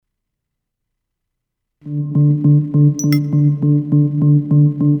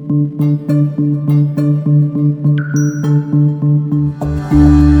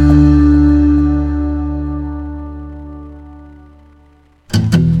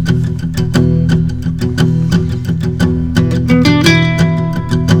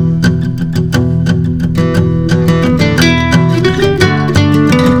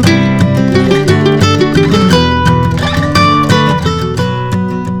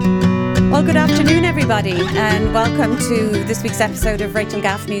And welcome to this week's episode of Rachel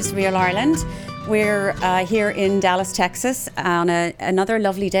Gaffney's Real Ireland. We're here in Dallas, Texas on another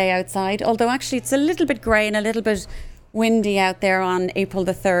lovely day outside, although actually it's a little bit grey and a little bit windy out there on April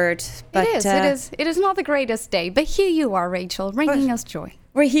the 3rd. But, it is not the greatest day, but here you are, Rachel, bringing us joy.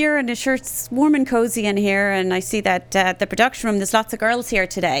 We're here and it's warm and cozy in here, and I see that the production room, there's lots of girls here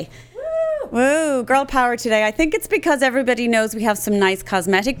today. Woo, girl power today. I think it's because everybody knows we have some nice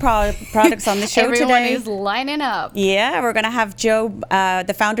cosmetic products on the show Everyone today. Everyone is lining up. Yeah, we're going to have Jo,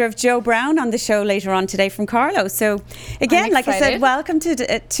 the founder of Jo Browne, on the show later on today from Carlow. So again, like I said, welcome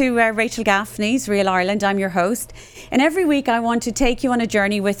to Rachel Gaffney's Real Ireland. I'm your host. And every week I want to take you on a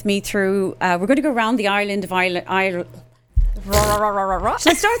journey with me through, we're going to go around the island of Ireland. Shall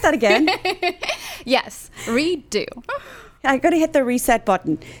I start that again? Yes, redo. I got to hit the reset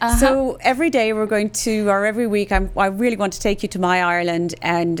button. So every day every week, I really want to take you to my Ireland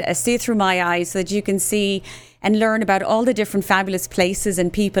and see it through my eyes so that you can see and learn about all the different fabulous places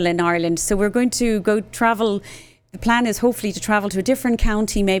and people in Ireland. So we're going to go travel. The plan is hopefully to travel to a different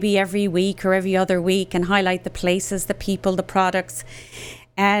county maybe every week or every other week and highlight the places, the people, the products.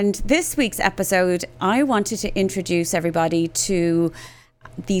 And this week's episode, I wanted to introduce everybody to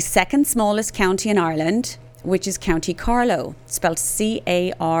the second smallest county in Ireland, which is County Carlow, spelled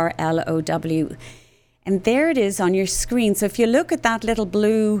Carlow. And there it is on your screen. So if you look at that little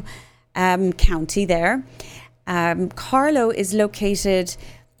blue county there, Carlow is located,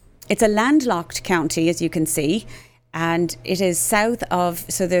 it's a landlocked county, as you can see, and it is south of,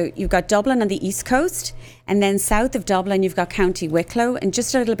 you've got Dublin on the east coast, and then south of Dublin you've got County Wicklow, and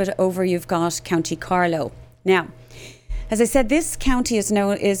just a little bit over you've got County Carlow. Now, as I said, this county is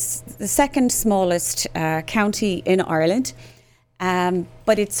the second smallest county in Ireland,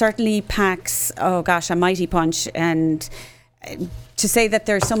 but it certainly packs, a mighty punch. And to say that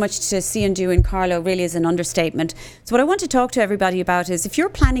there's so much to see and do in Carlow really is an understatement. So what I want to talk to everybody about is if you're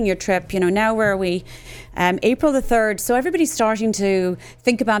planning your trip, now where are we? April the 3rd. So everybody's starting to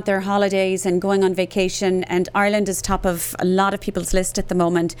think about their holidays and going on vacation, and Ireland is top of a lot of people's list at the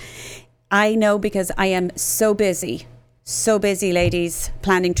moment. I know because I am so busy, ladies,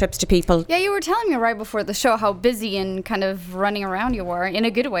 planning trips to people. Yeah, you were telling me right before the show how busy and kind of running around you were, in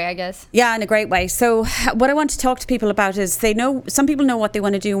a good way, I guess. Yeah, in a great way. So what I want to talk to people about is some people know what they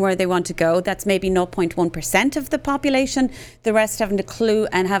want to do and where they want to go. That's maybe 0.1% of the population. The rest haven't a clue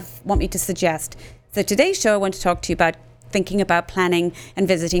and want me to suggest. So today's show, I want to talk to you about thinking about planning and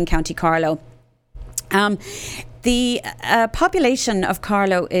visiting County Carlow. The population of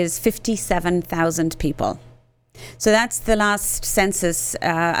Carlow is 57,000 people. So that's the last census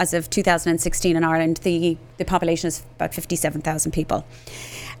as of 2016 in Ireland. The population is about 57,000 people.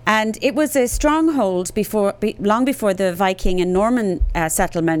 And it was a stronghold long before the Viking and Norman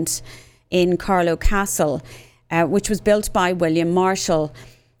settlement in Carlow Castle, which was built by William Marshall.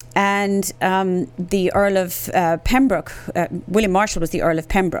 And the Earl of Pembroke, William Marshall was the Earl of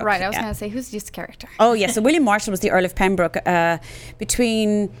Pembroke. Right, I was going to say, who's this character? Oh, yeah, so William Marshall was the Earl of Pembroke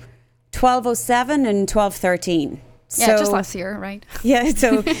between 1207 and 1213. Yeah, just last year, right? Yeah,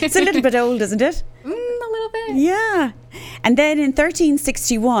 so it's a little bit old, isn't it? A little bit. Yeah. And then in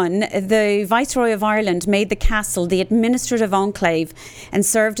 1361, the Viceroy of Ireland made the castle the administrative enclave and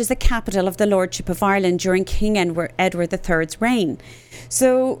served as the capital of the Lordship of Ireland during King Edward III's reign.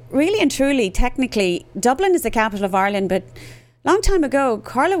 So really and truly, technically, Dublin is the capital of Ireland, but long time ago,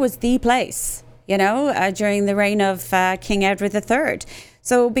 Carlow was the place, during the reign of King Edward III.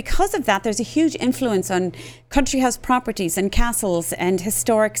 So because of that, there's a huge influence on country house properties and castles and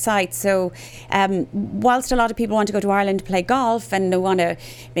historic sites. So whilst a lot of people want to go to Ireland to play golf and they want to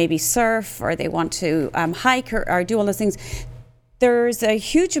maybe surf or they want to hike or do all those things, there's a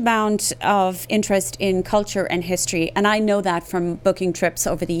huge amount of interest in culture and history. And I know that from booking trips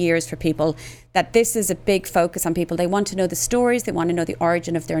over the years for people, that this is a big focus on people. They want to know the stories. They want to know the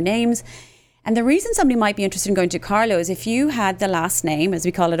origin of their names. And the reason somebody might be interested in going to Carlow is if you had the last name, as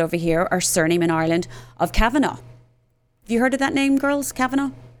we call it over here, or surname in Ireland, of Kavanagh. Have you heard of that name, girls,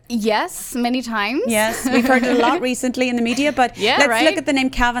 Kavanagh? Yes, many times. Yes, we've heard it a lot recently in the media, but yeah, let's look at the name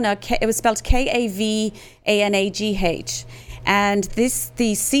Kavanagh. It was spelled Kavanagh. And the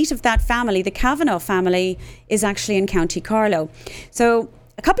seat of that family, the Kavanagh family, is actually in County Carlow. So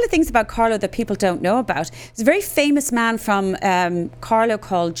a couple of things about Carlow that people don't know about. There's a very famous man from Carlow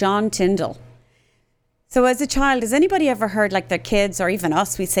called John Tyndall. So as a child, has anybody ever heard, like their kids or even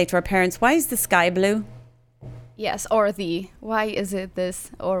us, we say to our parents, why is the sky blue? Yes, or why is it this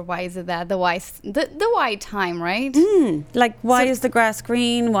or why is it that? The why time, right? Like why is the grass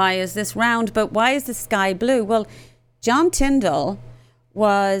green? Why is this round? But why is the sky blue? Well, John Tyndall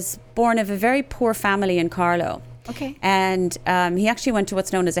was born of a very poor family in Carlow. Okay. And he actually went to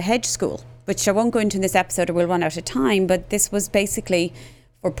what's known as a hedge school, which I won't go into in this episode or we'll run out of time, but this was basically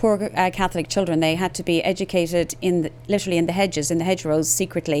for poor Catholic children. They had to be educated literally in the hedges, in the hedgerows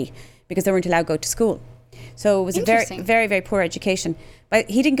secretly, because they weren't allowed to go to school. So it was a very, very, very poor education. But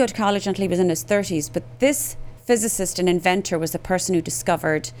he didn't go to college until he was in his 30s. But this physicist and inventor was the person who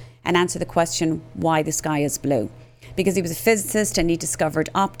discovered and answered the question, why the sky is blue. Because he was a physicist and he discovered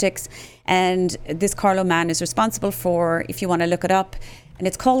optics. And this Carlow man is responsible for, if you want to look it up, and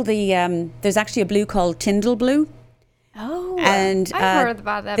it's called there's actually a blue called Tyndall blue. Oh, and I've heard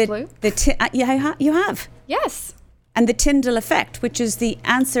about that blue. You have? Yes. And the Tyndall effect, which is the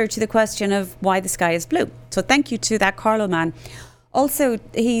answer to the question of why the sky is blue. So thank you to that Carlow man. Also,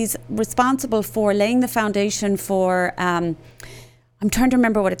 he's responsible for laying the foundation for, I'm trying to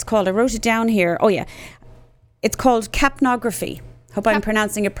remember what it's called. I wrote it down here. Oh, yeah. It's called capnography. Hope I'm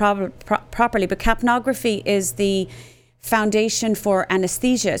pronouncing it properly. But capnography is the foundation for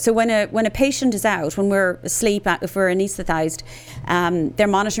anesthesia. So when a patient is out, when we're asleep, if we're anaesthetized, they're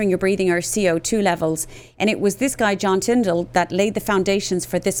monitoring your breathing or CO2 levels. And it was this guy, John Tyndall, that laid the foundations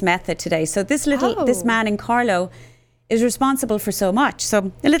for this method today. So this man in Carlow is responsible for so much.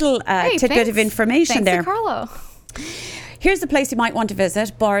 So a little tidbit of information there. Thanks to Carlow. Here's the place you might want to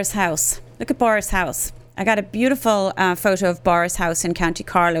visit, Boris House. Look at Boris House. I got a beautiful photo of Boris House in County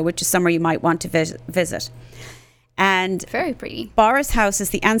Carlow, which is somewhere you might want to visit. And very pretty. Boris House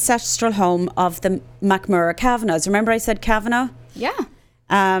is the ancestral home of the MacMurrough Kavanaghs. Remember I said Kavanagh? Yeah.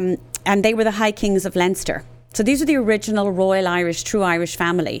 And they were the High Kings of Leinster. So these are the original Royal Irish, true Irish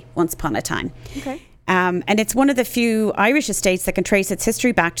family once upon a time. Okay. And it's one of the few Irish estates that can trace its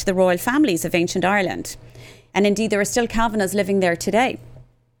history back to the royal families of ancient Ireland. And indeed, there are still Kavanaghs living there today.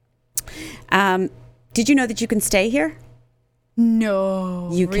 Did you know that you can stay here? No.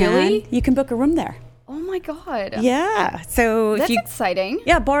 You really? can. You can book a room there. Oh my God. Yeah. So that's exciting.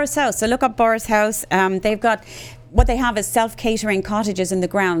 Yeah, Boris House. So look up Boris House. They've got, what they have is self-catering cottages in the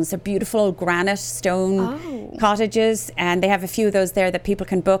grounds. They're beautiful old granite stone cottages, and they have a few of those there that people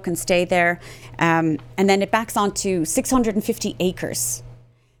can book and stay there. And then it backs onto 650 acres.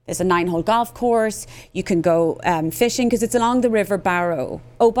 There's a 9-hole golf course. You can go fishing because it's along the River Barrow.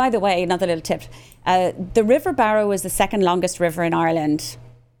 Oh, by the way, another little tip. The River Barrow is the second longest river in Ireland.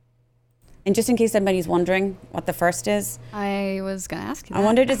 And just in case anybody's wondering what the first is. I was going to ask you that. I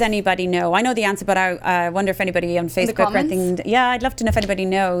wonder, does anybody know? I know the answer, but I wonder if anybody on Facebook or anything. Yeah, I'd love to know if anybody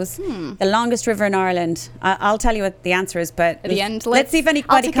knows. The longest river in Ireland. I'll tell you what the answer is, but at the end, let's see if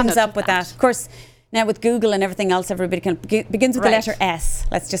anybody comes up with that. Of course, now with Google and everything else, everybody begins with the letter S.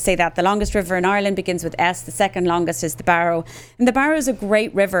 Let's just say that. The longest river in Ireland begins with S. The second longest is the Barrow. And the Barrow is a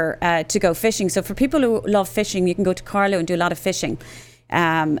great river to go fishing. So for people who love fishing, you can go to Carlow and do a lot of fishing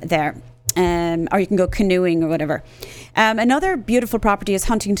there. Or you can go canoeing or whatever. Another beautiful property is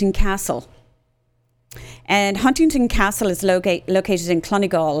Huntington Castle. And Huntington Castle is located in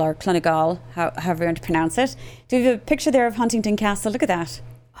Clonegall, or Clonegall, however you want to pronounce it. Do you have a picture there of Huntington Castle? Look at that.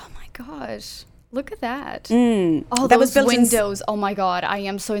 Oh my gosh. Look at that. Oh, that those windows. Oh my God. I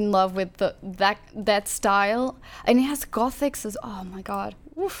am so in love with that style. And it has Gothics as, oh my God.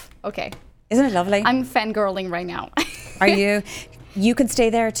 Oof. Okay. Isn't it lovely? I'm fangirling right now. Are you? You can stay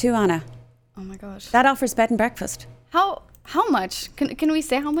there too, Anna. Oh my gosh. That offers bed and breakfast. How much? Can we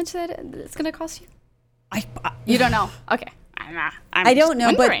say how much that it's going to cost you? You don't know. Okay. I don't know,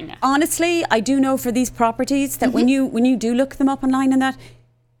 wondering. But honestly, I do know for these properties that when you do look them up online and that,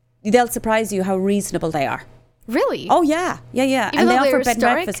 they'll surprise you how reasonable they are. Really? Oh yeah. Even and they offer bed historic?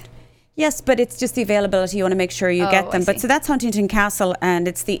 and breakfast. Yes, but it's just the availability. You want to make sure you get them. But so that's Huntington Castle, and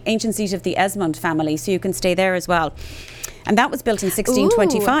it's the ancient seat of the Esmond family, so you can stay there as well. And that was built in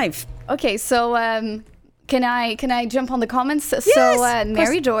 1625. Ooh. Okay, so can I jump on the comments? Yes, so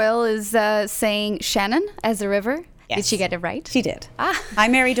Mary Doyle is saying Shannon as a river. Yes. Did she get it right? She did. Hi,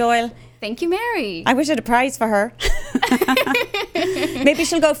 Mary Doyle. Thank you, Mary. I wish I had a prize for her. Maybe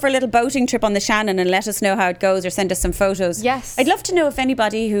she'll go for a little boating trip on the Shannon and let us know how it goes, or send us some photos. Yes. I'd love to know if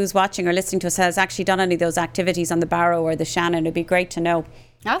anybody who's watching or listening to us has actually done any of those activities on the Barrow or the Shannon. It'd be great to know.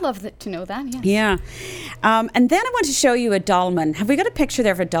 I'd love to know that, yes. Yeah. And then I want to show you a dolmen. Have we got a picture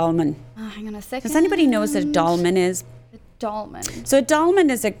there of a dolmen? Hang on a second. Does anybody know what a dolmen is? A dolmen. So a dolmen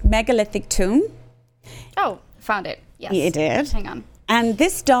is a megalithic tomb. Oh, found it. Yes. You did. Hang on. And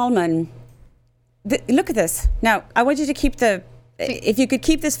this dolmen, look at this. Now, I want you to keep if you could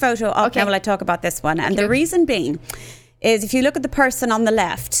keep this photo up, now while I talk about this one. And the reason being is if you look at the person on the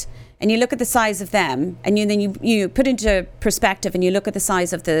left and you look at the size of them, and then you put into perspective and you look at the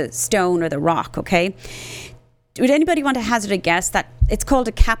size of the stone or the rock, okay? Would anybody want to hazard a guess that it's called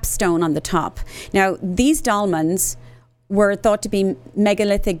a capstone on the top? Now, these dolmens were thought to be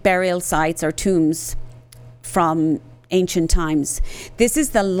megalithic burial sites or tombs from ancient times. This is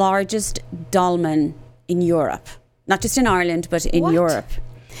the largest dolmen in Europe, not just in Ireland, but in Europe.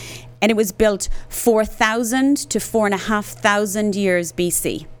 And it was built 4,000 to 4,500 years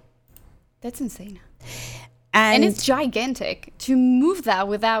BC. That's insane. And it's gigantic. To move that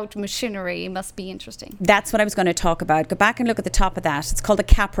without machinery must be interesting. That's what I was going to talk about. Go back and look at the top of that. It's called a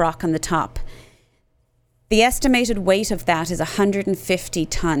cap rock on the top. The estimated weight of that is 150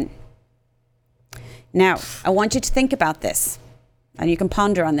 ton. Now, I want you to think about this, and you can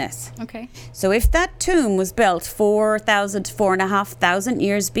ponder on this. Okay. So if that tomb was built 4,000 to 4,500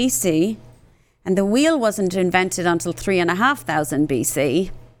 years BC, and the wheel wasn't invented until 3,500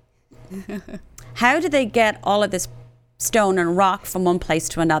 BC, how did they get all of this stone and rock from one place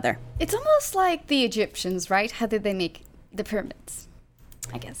to another? It's almost like the Egyptians, right? How did they make the pyramids?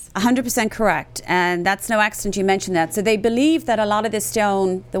 I guess. 100% correct. And that's no accident you mentioned that. So they believe that a lot of this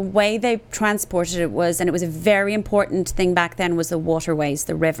stone, the way they transported it was, and it was a very important thing back then, was the waterways,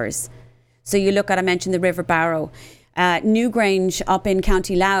 the rivers. So you look at, I mentioned the River Barrow. Newgrange up in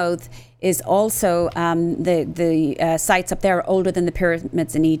County Louth is also, the sites up there are older than the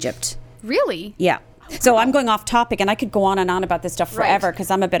pyramids in Egypt. Really? Yeah. So I'm going off topic, and I could go on and on about this stuff forever because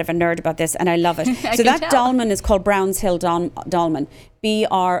I'm a bit of a nerd about this and I love it. So that dolmen is called Browns Hill Dolmen,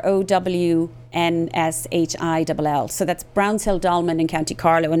 BROWNSHILL. So that's Browns Hill Dolmen in County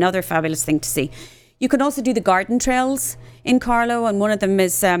Carlow, another fabulous thing to see. You can also do the garden trails in Carlow, and one of them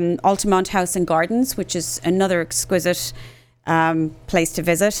is Altamont House and Gardens, which is another exquisite place to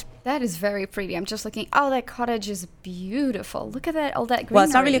visit. That is very pretty. I'm just looking. Oh, that cottage is beautiful. Look at that, all that greenery. Well,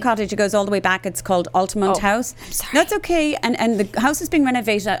 it's not really a cottage. It goes all the way back. It's called Altamont House. I'm sorry. No, it's okay. And the house is being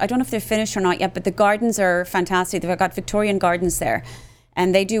renovated. I don't know if they're finished or not yet, but the gardens are fantastic. They've got Victorian gardens there,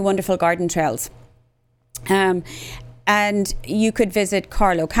 and they do wonderful garden trails. And you could visit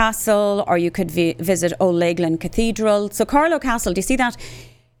Carlow Castle, or you could visit Old Leighlin Cathedral. So Carlow Castle, do you see that?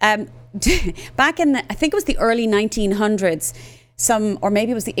 Back in, I think it was the early 1900s, or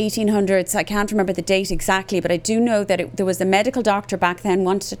maybe it was the 1800s, I can't remember the date exactly, but I do know that there was a medical doctor back then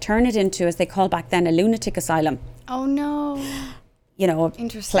wanted to turn it into, as they called back then, a lunatic asylum. Oh no. You know, a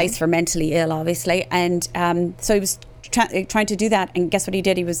place for mentally ill, obviously. And so he was trying to do that, and guess what he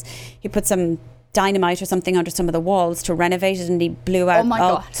did? He put some dynamite or something under some of the walls to renovate it, and he blew out. Oh my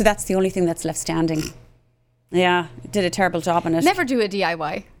God. So that's the only thing that's left standing. Yeah, did a terrible job on it. Never do a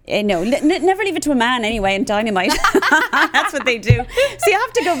DIY. No, never leave it to a man anyway, and dynamite. That's what they do. So you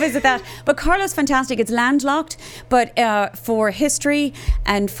have to go visit that. But Carlow's fantastic. It's landlocked, but for history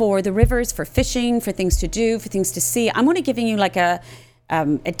and for the rivers, for fishing, for things to do, for things to see. I'm only giving you like a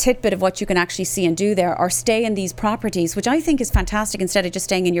tidbit of what you can actually see and do there, or stay in these properties, which I think is fantastic, instead of just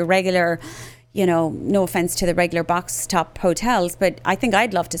staying in your regular, you know, no offense to the regular box top hotels, but I think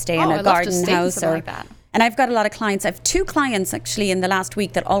I'd love to stay in a garden house or like that. And I've got a lot of clients. I have 2 clients actually in the last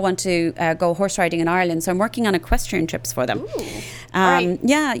week that all want to go horse riding in Ireland. So I'm working on equestrian trips for them. Ooh. Right.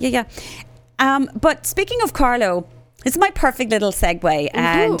 Yeah. But speaking of Carlow, it's my perfect little segue,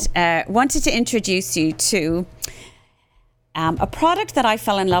 and wanted to introduce you to a product that I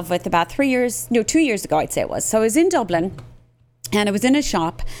fell in love with about 2 years ago, I'd say it was. So I was in Dublin, and I was in a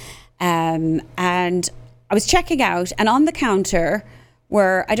shop, and I was checking out, and on the counter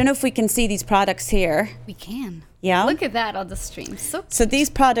were, I don't know if we can see these products here. We can. Yeah. Look at that on the stream. So these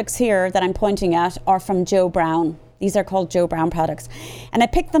products here that I'm pointing at are from Jo Browne. These are called Jo Browne products. And I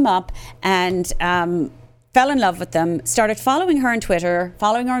picked them up and fell in love with them, started following her on Twitter,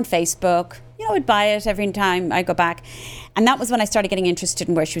 following her on Facebook. You know, I'd buy it every time I go back. And that was when I started getting interested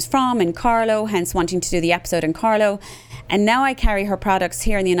in where she was from, in Carlow, hence wanting to do the episode in Carlow. And now I carry her products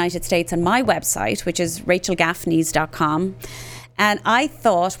here in the United States on my website, which is rachelgaffneys.com. And I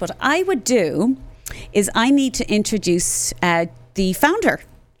thought what I would do is I need to introduce the founder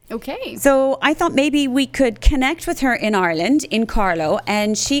Okay. So I thought maybe we could connect with her in Ireland, in Carlow,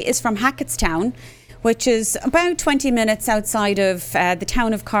 and she is from Hackettstown, which is about 20 minutes outside of the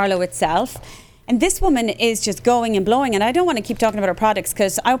town of Carlow itself. And this woman is just going and blowing, and I don't want to keep talking about her products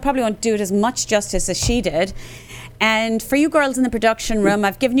because I probably won't do it as much justice as she did. And for you girls in the production room,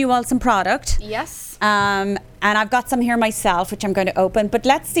 I've given you all some product. Yes. And I've got some here myself, which I'm going to open. But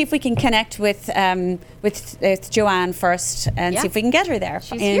let's see if we can connect with Joanne first and see if we can get her there.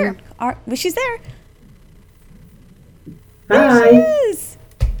 She's here. She's there. Hi. There she is.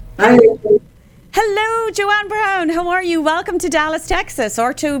 Hi. Hello, Joanne Browne. How are you? Welcome to Dallas, Texas,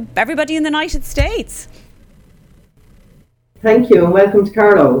 or to everybody in the United States. Thank you, and welcome to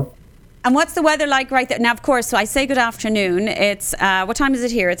Carlow. And what's the weather like right there? Now, of course, so I say good afternoon. It's, what time is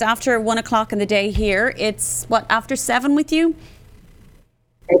it here? It's after 1 o'clock in the day here. It's, what, after 7 with you?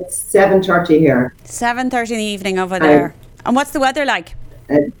 It's 7:30 here. 7:30 in the evening over there. And what's the weather like?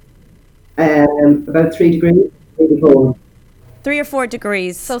 About 3 degrees, really cold. 3 or 4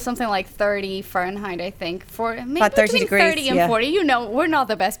 degrees. So something like 30 Fahrenheit, I think. For maybe about 30 between degrees, 30 and 40. You know, we're not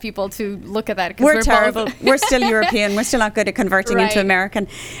the best people to look at that. We're terrible. We're still European. We're still not good at converting into American.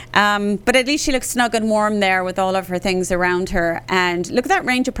 But at least she looks snug and warm there with all of her things around her. And look at that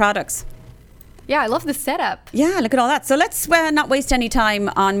range of products. Yeah, I love the setup. Yeah, look at all that. So let's not waste any time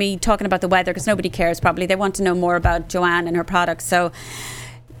on me talking about the weather because nobody cares probably. They want to know more about Joanne and her products. So,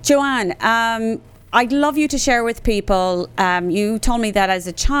 Joanne, I'd love you to share with people. You told me that as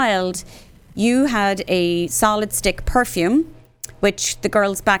a child, you had a solid stick perfume, which the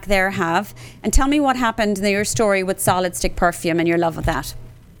girls back there have. And tell me what happened in your story with solid stick perfume and your love of that.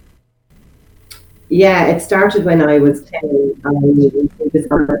 Yeah, it started when I was 10. I was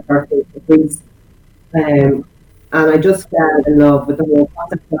solid perfume for weeks. And I just fell in love with the whole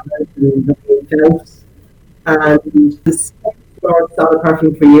concept of it and the whole felt. And just explored solid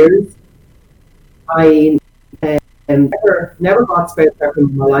perfume for years. I never bought spray perfume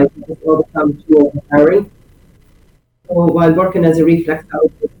in my life. I just always found too overpowering. So while working as a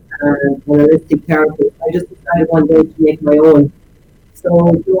reflexologist and holistic therapist, I just decided one day to make my own. So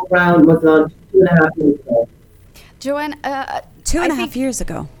Jo Browne was launched 2.5 years ago. Joanne, 2.5 years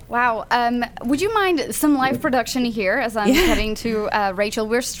ago. Wow. Would you mind some live production here as I'm heading to Rachel?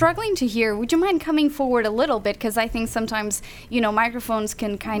 We're struggling to hear. Would you mind coming forward a little bit? Because I think sometimes, microphones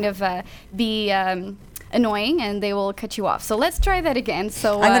can kind of be annoying and they will cut you off. So let's try that again.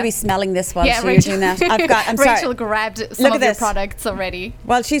 So I'm going to be smelling this while Rachel, you're doing that. I'm sorry. Rachel grabbed some of your products already.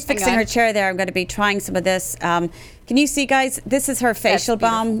 While she's fixing her chair there, I'm going to be trying some of this. Can you see, guys? This is her facial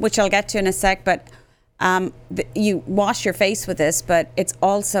balm, which I'll get to in a sec, but you wash your face with this, but it's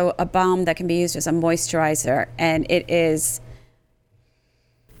also a balm that can be used as a moisturizer, and it is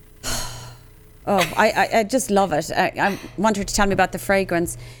I just love it. I want her to tell me about the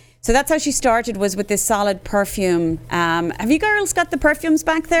fragrance. So that's how she started, was with this solid perfume. Have you girls got the perfumes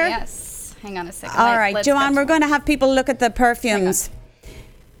back there? Yes. Hang on a second. All right, Joanne, we're going to have people look at the perfumes.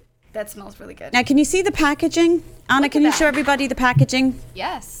 That smells really good. Now, can you see the packaging? Anna, can you show everybody the packaging?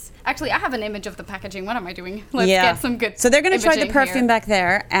 Yes. Actually, I have an image of the packaging. What am I doing? Let's get some good. So they're going to try the perfume back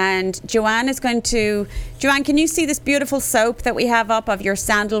there, and Joanne is going to. Joanne, can you see this beautiful soap that we have up of your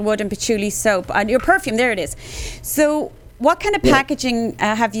sandalwood and patchouli soap and your perfume? There it is. So, what kind of packaging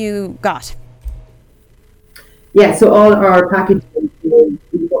have you got? Yeah, so all our packaging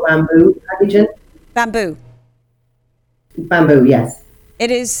is bamboo packaging. Bamboo. Bamboo, yes. It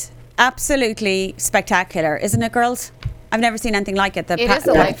is absolutely spectacular, isn't it, girls? I've never seen anything like it. It is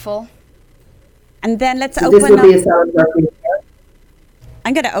delightful. And then let's so open this will up. Be a solid perfume.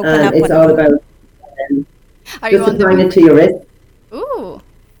 I'm going to open up. It's all about just applying it to your wrist. Ooh,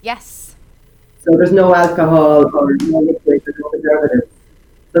 yes. So there's no alcohol or no liquid or no preservatives.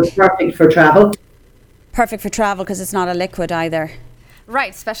 So it's perfect for travel. Perfect for travel because it's not a liquid either.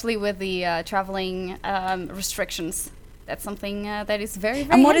 Right, especially with the traveling restrictions. That's something that is very,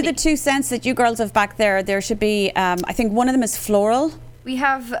 very And what handy. are the 2 scents that you girls have back there? There should be, I think one of them is floral. We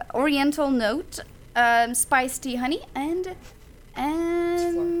have Oriental Note, Spiced Tea Honey, and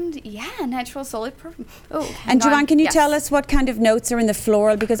natural solid perfume. Oh, and Joanne, can you tell us what kind of notes are in the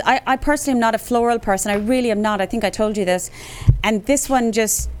floral? Because I personally am not a floral person. I really am not. I think I told you this. And this one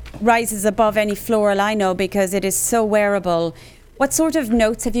just rises above any floral I know because it is so wearable. What sort of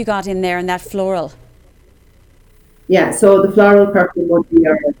notes have you got in there in that floral? Yeah, so the floral perfume would be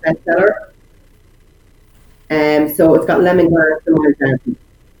our bestseller. So it's got lemongrass and wild jasmine.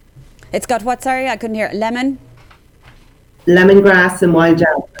 It's got what, sorry? I couldn't hear it. Lemon? Lemongrass and wild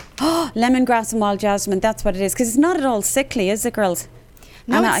jasmine. Oh, lemongrass and wild jasmine. That's what it is. Because it's not at all sickly, is it, girls?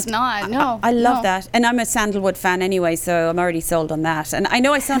 No, And it's not. No. I love no. that. And I'm a sandalwood fan anyway, so I'm already sold on that. And I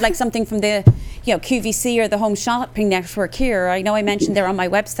know I sound like something from the, QVC or the Home Shopping Network here. I know I mentioned they're on my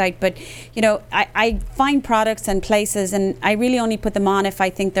website, but, I find products and places and I really only put them on if I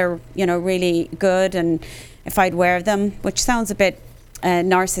think they're, really good and if I'd wear them, which sounds a bit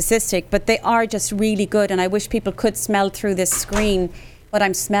narcissistic, but they are just really good. And I wish people could smell through this screen what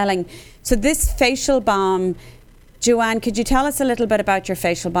I'm smelling. So this facial balm, Joanne, could you tell us a little bit about your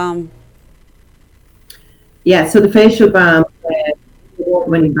facial balm? Yeah, so the facial balm is a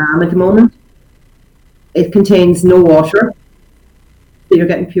award-winning balm at the moment. It contains no water, so you're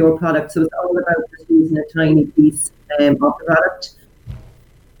getting pure product. So it's all about just using a tiny piece of the product.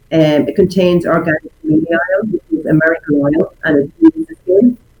 It contains organic camellia oil, which is a miracle oil, and it soothes the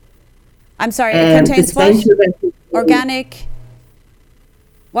skin. I'm sorry, it contains what? Organic.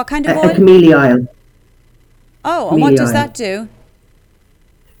 What kind of oil? A camellia oil. Oh, and what does that do?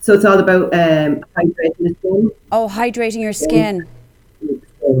 So it's all about hydrating the skin. Oh, hydrating your skin.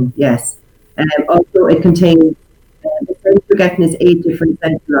 Yes. Also, it contains, the scent you're getting is 8 different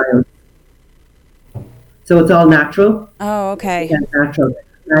essential oils. So it's all natural. Oh, okay. Yeah, natural.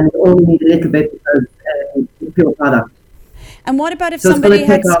 And you only need a little bit because it's pure product. And what about if somebody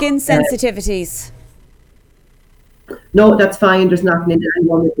had skin sensitivities? No, that's fine. There's nothing in it.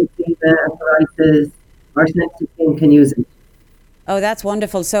 Anyone with eczema, arthritis, or sensitive skin can use it. Oh, that's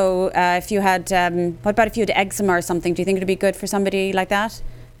wonderful. So if you had, what about if you had eczema or something? Do you think it would be good for somebody like that?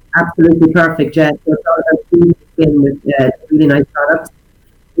 Absolutely perfect, Jen. So it's all about cleaning the skin with really nice products.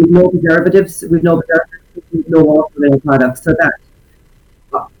 We've no preservatives, we've no water in our products. So that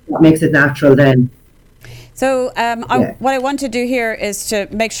makes it natural then. So what I want to do here is to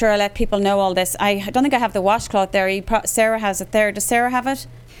make sure I let people know all this. I don't think I have the washcloth there. Sarah has it there. Does Sarah have it?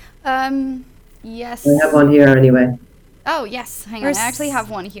 Yes. I have one here anyway. Oh, yes. Hang on. I actually have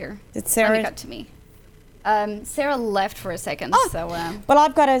one here. Did Sarah? Let me cut to me. Sarah left for a second. Oh, so. Well,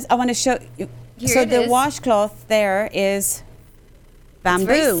 I want to show you. So the washcloth there is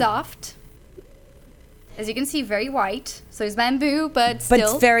bamboo. It's very soft. As you can see, very white. So it's bamboo, but still. But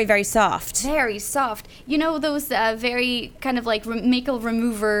it's very, very soft. Very soft. You know those very kind of like makeup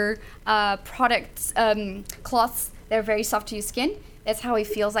remover products, cloths? They're very soft to your skin. That's how it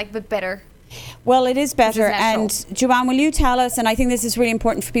feels like, but better. Well, it is better. And Joanne, will you tell us, and I think this is really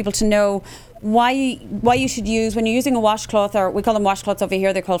important for people to know, why you should use, when you're using a washcloth, or we call them washcloths over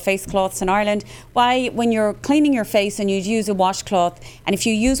here, they're called face cloths in Ireland, why when you're cleaning your face and you use a washcloth, and if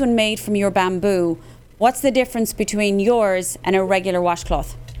you use one made from your bamboo, what's the difference between yours and a regular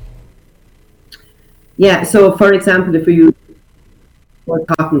washcloth? Yeah, so for example, if you use a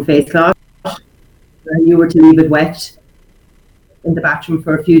cotton face cloth and you were to leave it wet in the bathroom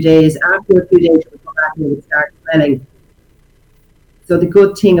for a few days, after a few days it would come back and it would start smelling. So the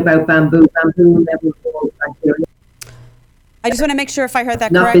good thing about bamboo never holds bacteria. I just want to make sure if I heard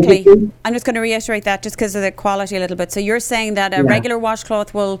that correctly. I'm just going to reiterate that just because of the quality a little bit. So you're saying that a regular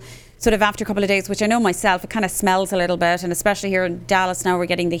washcloth will sort of after a couple of days, which I know myself, it kind of smells a little bit, and especially here in Dallas now we're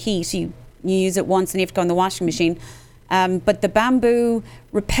getting the heat. You use it once and you have to go in the washing machine. But the bamboo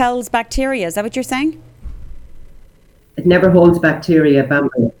repels bacteria. Is that what you're saying? It never holds bacteria,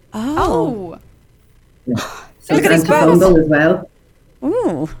 bamboo. Oh. Yeah. So it's antifungal as well.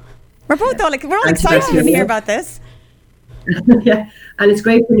 Ooh. We're all excited to hear about this. Yeah, and it's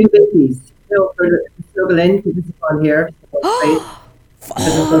great for new babies. So for the snuggle in, because it's on here. Oh,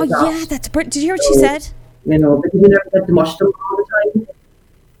 yeah, that's brilliant. Did you hear what she said? You know, but you never get to mush them all the time.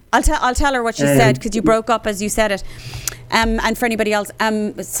 I'll tell her what she said, because you broke up as you said it. And for anybody else,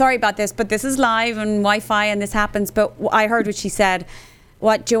 sorry about this, but this is live and Wi-Fi and this happens, but I heard what she said.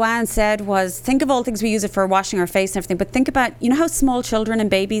 What Joanne said was, think of all things we use it for, washing our face and everything, but think about, you know how small children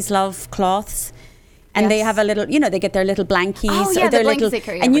and babies love cloths? And they have a little, they get their little blankies. Or their little,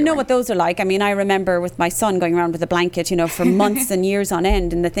 and you know what those are like. I mean, I remember with my son going around with a blanket, for months and years on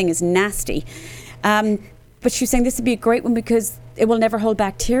end, and the thing is nasty. But she was saying this would be a great one because it will never hold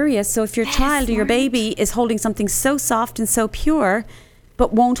bacteria. So if your child or your baby is holding something so soft and so pure,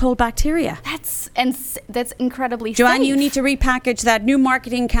 but won't hold bacteria. That's incredibly Joanne, safe. you need to repackage that new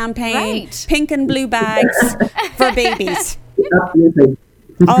marketing campaign, pink and blue bags for babies. Absolutely.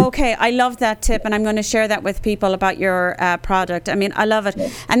 Okay, I love that tip, and I'm going to share that with people about your product. I mean, I love it.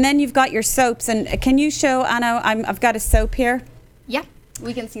 And then you've got your soaps, and can you show, Anna, I've got a soap here. Yeah,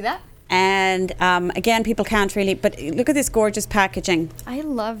 we can see that. And again, people can't really, but look at this gorgeous packaging. I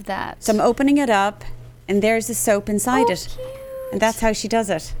love that. So I'm opening it up, and there's the soap inside it. Cute. And that's how she does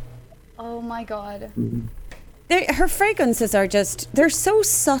it. Oh my God. Her fragrances are they're so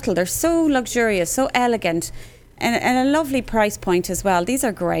subtle, they're so luxurious, so elegant. and a lovely price point as well. These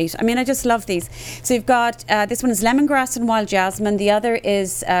are great. I mean, I just love these. So you've got, this one is lemongrass and wild jasmine. The other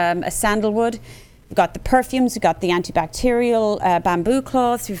is a sandalwood. We've got the perfumes, we've got the antibacterial bamboo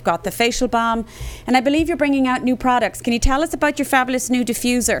cloths, we've got the facial balm. And I believe you're bringing out new products. Can you tell us about your fabulous new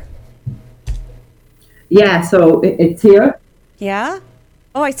diffuser? Yeah, so it's here. Yeah?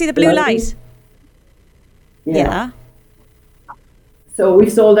 Oh, I see the blue light. Yeah. So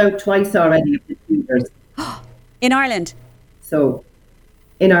we've sold out twice already of diffusers. In Ireland? So,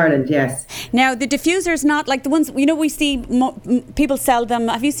 in Ireland, yes. Now, the diffuser's not like the ones, we see people sell them.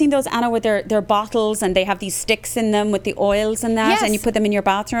 Have you seen those, Anna, with their bottles and they have these sticks in them with the oils and that, yes. and you put them in your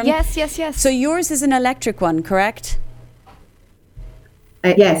bathroom? Yes. So yours is an electric one, correct?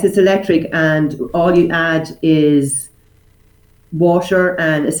 Yes, it's electric, and all you add is water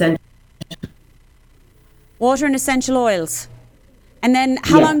and essential oils. And then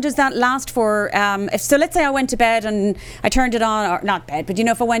how long does that last for? So let's say I went to bed and I turned it on, or not bed, but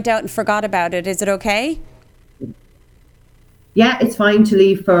if I went out and forgot about it, is it okay? Yeah, it's fine to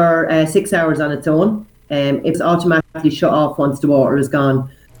leave for 6 hours on its own. It's automatically shut off once the water is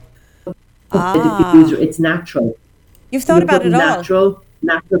gone. The diffuser, it's natural. You've thought about it all.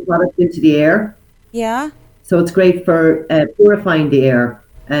 Natural products into the air. Yeah. So it's great for purifying the air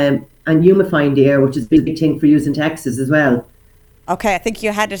and humidifying the air, which is a big thing for using Texas as well. Okay, I think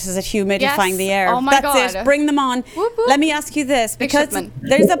you had it as a humidifying the air. Oh my God. That's it. Bring them on. Whoop, whoop. Let me ask you this, because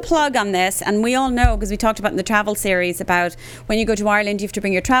there's a plug on this, and we all know, because we talked about in the travel series about when you go to Ireland, you have to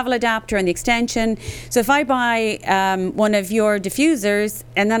bring your travel adapter and the extension. So if I buy one of your diffusers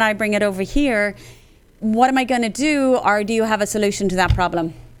and then I bring it over here, what am I going to do, or do you have a solution to that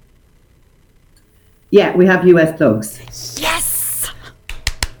problem? Yeah, we have US plugs. Yes!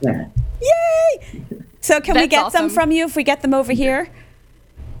 Yeah. Yay! So can we get some from you if we get them over here?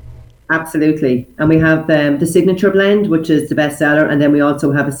 Absolutely. And we have the signature blend, which is the best seller, and then we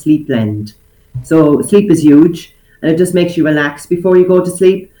also have a sleep blend. So sleep is huge, and it just makes you relax before you go to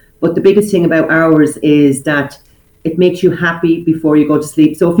sleep. But the biggest thing about ours is that it makes you happy before you go to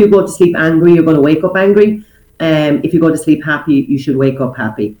sleep. So if you go to sleep angry, you're going to wake up angry. If you go to sleep happy, you should wake up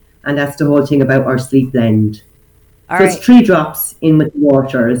happy. And that's the whole thing about our sleep blend. It's 3 drops in with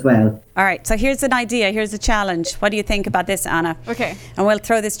water as well. All right, so here's an idea. Here's a challenge. What do you think about this, Anna? Okay. And we'll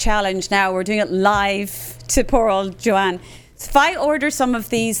throw this challenge now. We're doing it live to poor old Joanne. So if I order some of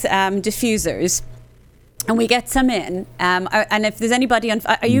these diffusers and we get some in, and if there's anybody on,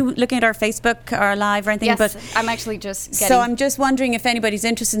 are you looking at our Facebook or live or anything? Yes, but I'm actually just getting. So I'm just wondering if anybody's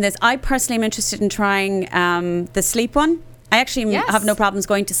interested in this. I personally am interested in trying the sleep one. I actually have no problems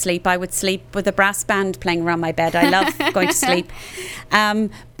going to sleep. I would sleep with a brass band playing around my bed. I love going to sleep.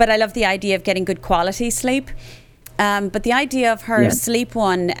 But I love the idea of getting good quality sleep. But the idea of her sleep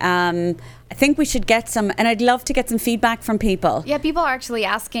one, I think we should get some, and I'd love to get some feedback from people. Yeah, people are actually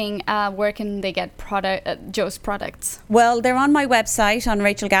asking where can they get Jo's products? Well, they're on my website on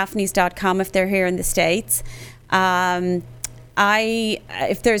rachelgaffneys.com if they're here in the States.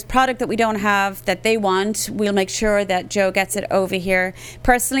 If there's product that we don't have that they want, we'll make sure that Jo gets it over here.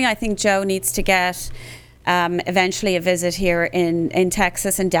 Personally, I think Jo needs to get eventually a visit here in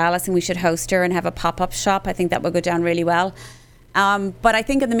Texas and Dallas, and we should host her and have a pop-up shop. I think that would go down really well. But I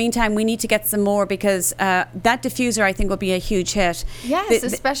think in the meantime we need to get some more, because that diffuser I think will be a huge hit. Yes,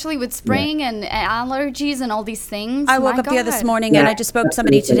 especially with spraying and allergies and all these things. I woke up this morning and I just spoke to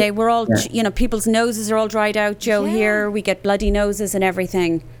somebody today. We're all, people's noses are all dried out. Jo here, we get bloody noses and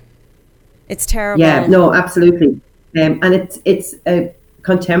everything. It's terrible. Yeah, no, absolutely. And it's a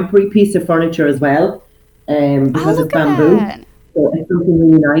contemporary piece of furniture as well, because it's bamboo. So it's something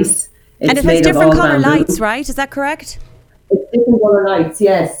really nice. And it has different colour lights, right? Is that correct? It's different colour lights,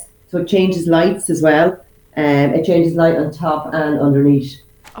 yes. So it changes lights as well. It changes light on top and underneath.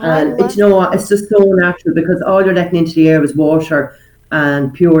 And it's just so natural, because all you're letting into the air is water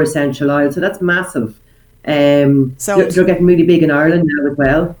and pure essential oil. So that's massive. You're getting really big in Ireland now as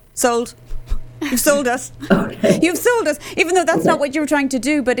well. Sold. You've sold us. Okay. You've sold us, even though that's not what you were trying to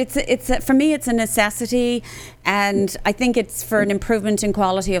do. But it's for me, it's a necessity, and I think it's for an improvement in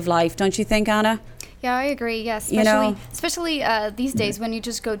quality of life. Don't you think, Anna? Yeah, I agree. Yes, especially these days when you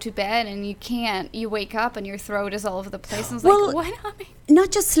just go to bed and you wake up and your throat is all over the place. And it's like, why not? Not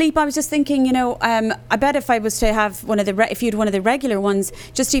just sleep. I was just thinking, I bet if I was to have if you had one of the regular ones,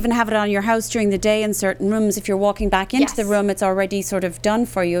 just even have it on your house during the day in certain rooms. If you're walking back into the room, it's already sort of done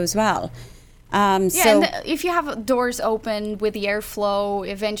for you as well. And if you have doors open with the airflow,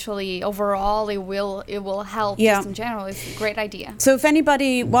 eventually overall it will help. Just in general. It's a great idea. So if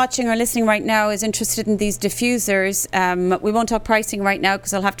anybody watching or listening right now is interested in these diffusers, we won't talk pricing right now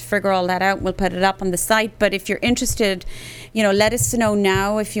because I'll have to figure all that out. We'll put it up on the site. But if you're interested, let us know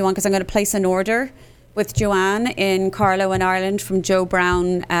now if you want, because I'm going to place an order with Joanne in Carlow in Ireland from Jo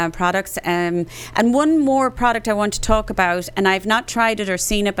Browne products. And one more product I want to talk about, and I've not tried it or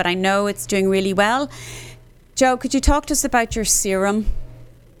seen it, but I know it's doing really well. Jo, could you talk to us about your serum?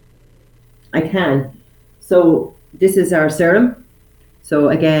 I can. So this is our serum. So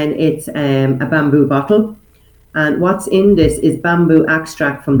again, it's a bamboo bottle. And what's in this is bamboo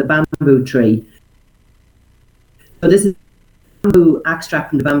extract from the bamboo tree. So this is bamboo extract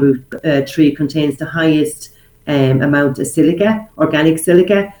from the bamboo tree contains the highest amount of silica, organic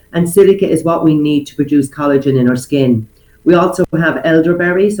silica, and silica is what we need to produce collagen in our skin. We also have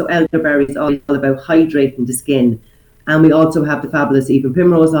elderberry, so elderberry is all about hydrating the skin. And we also have the fabulous even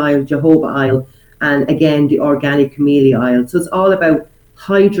primrose oil, jojoba oil, and again the organic camellia oil. So it's all about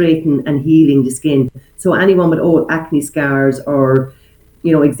hydrating and healing the skin. So anyone with old acne scars or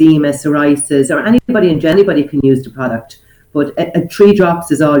eczema, psoriasis, or anybody can use the product. But 3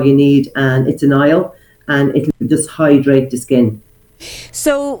 drops is all you need, and it's an oil, and it'll just hydrate the skin.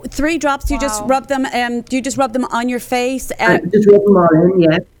 So 3 drops, you just rub them. Do you just rub them on your face? Just rub them all in,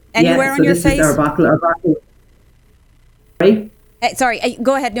 yeah. Anywhere on your face? So this is our bottle. Sorry,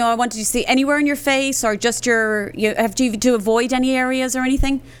 go ahead. No, I wanted you to see anywhere on your face, or just you have to avoid any areas or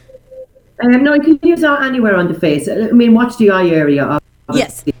anything? No, you can use that anywhere on the face. I mean, watch the eye area.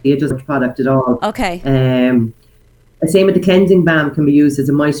 Yes. It doesn't product at all. Okay. Same with the cleansing balm can be used as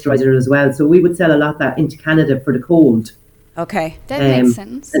a moisturizer as well. So we would sell a lot of that into Canada for the cold. Okay. That makes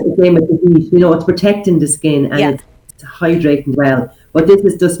sense. And the same with the heat. It's protecting the skin and it's hydrating well. But this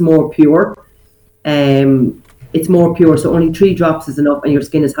is just more pure. It's more pure. So only 3 drops is enough and your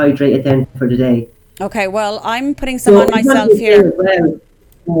skin is hydrated then for the day. Okay. Well, I'm putting some on myself here.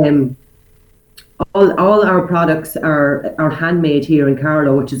 All our products are handmade here in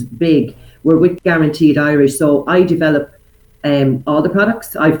Carlow, which is big. We're with Guaranteed Irish, so I develop all the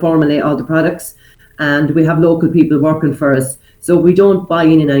products. I formulate all the products, and we have local people working for us. So we don't buy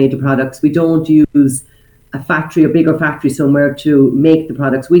in any of the products. We don't use a factory, a bigger factory somewhere to make the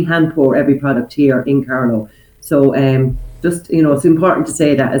products. We hand pour every product here in Carlow. So it's important to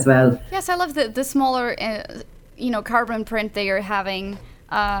say that as well. Yes, I love the smaller, carbon print they are having.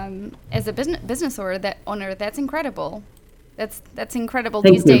 As a business owner, that's incredible. That's incredible.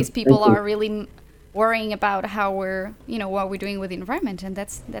 These days, people are really worrying about how we're, what we're doing with the environment, and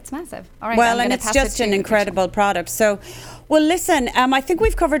that's massive. All right. Well, and it's just an incredible product. So, well, listen, I think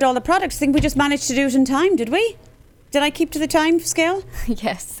we've covered all the products. I think we just managed to do it in time, did we? Did I keep to the time scale?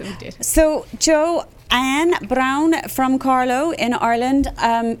 Yes, we did. So, Jo Browne from Carlow in Ireland,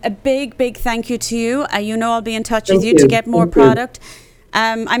 a big thank you to you. I'll be in touch with you to get more product.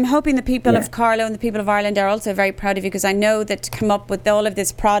 I'm hoping the people of Carlow and the people of Ireland are also very proud of you, because I know that to come up with all of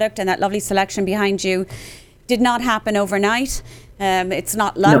this product and that lovely selection behind you did not happen overnight. It's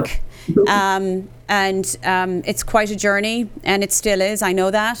not luck. No. It's quite a journey, and it still is, I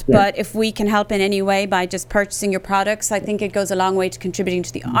know that. Yeah. But if we can help in any way by just purchasing your products, I think it goes a long way to contributing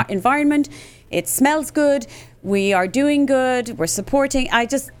to the environment. It smells good. We are doing good. We're supporting.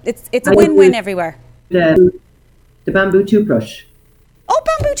 It's a win-win everywhere. The bamboo toothbrush. Oh,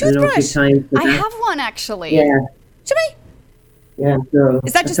 bamboo toothbrush. I have one, actually. Yeah. To me? Yeah. So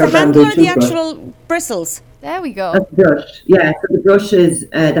is that just the handle or the actual bristles? There we go. That's the brush. Yeah. So the brush is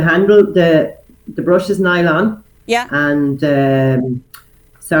the handle. The brush is nylon. Yeah. And the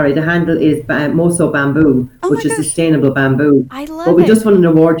handle is Moso bamboo, which is sustainable bamboo. I love it. But we just won an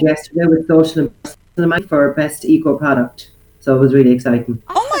award yesterday with Social and for best eco product. So it was really exciting.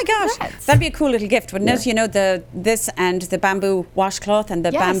 Oh my gosh, that'd be a cool little gift, wouldn't it? This and the bamboo washcloth and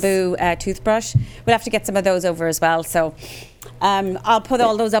the bamboo toothbrush. We'll have to get some of those over as well. So I'll put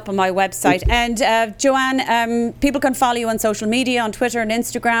all those up on my website. And Joanne, people can follow you on social media, on Twitter and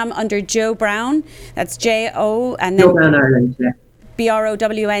Instagram under Jo Browne. That's J-O and then Jo Browne Ireland, yeah.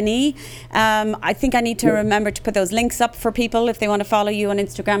 BROWNE. I think I need to remember to put those links up for people if they want to follow you on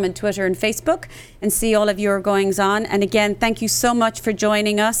Instagram and Twitter and Facebook and see all of your goings on. And again, thank you so much for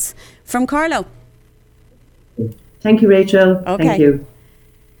joining us from Carlow. Thank you, Rachel. Okay. Thank you.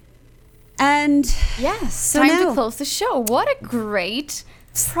 And yes, time to close the show. What a great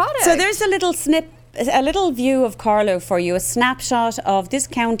product. So there's a little view of Carlow for you, a snapshot of this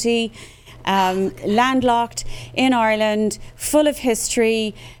county landlocked in Ireland, full of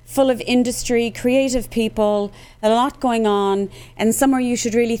history, full of industry, creative people, a lot going on, and somewhere you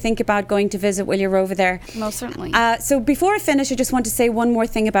should really think about going to visit while you're over there. Most certainly. So before I finish, I just want to say one more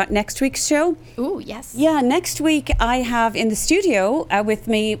thing about next week's show. Ooh, yes. Yeah, next week I have in the studio with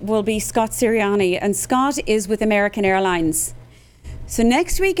me will be Scott Siriani, and Scott is with American Airlines. So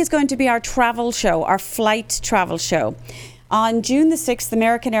next week is going to be our travel show, our flight travel show. On June the 6th,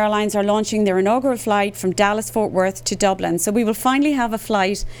 American Airlines are launching their inaugural flight from Dallas-Fort Worth to Dublin. So we will finally have a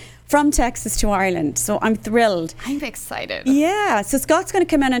flight from Texas to Ireland. So I'm thrilled. I'm excited. Yeah, so Scott's going to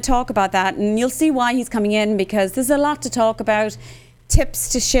come in and talk about that, and you'll see why he's coming in, because there's a lot to talk about. Tips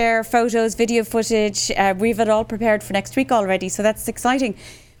to share, photos, video footage. We've it all prepared for next week already, so that's exciting.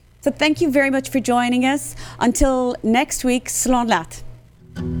 So thank you very much for joining us. Until next week, slán leat.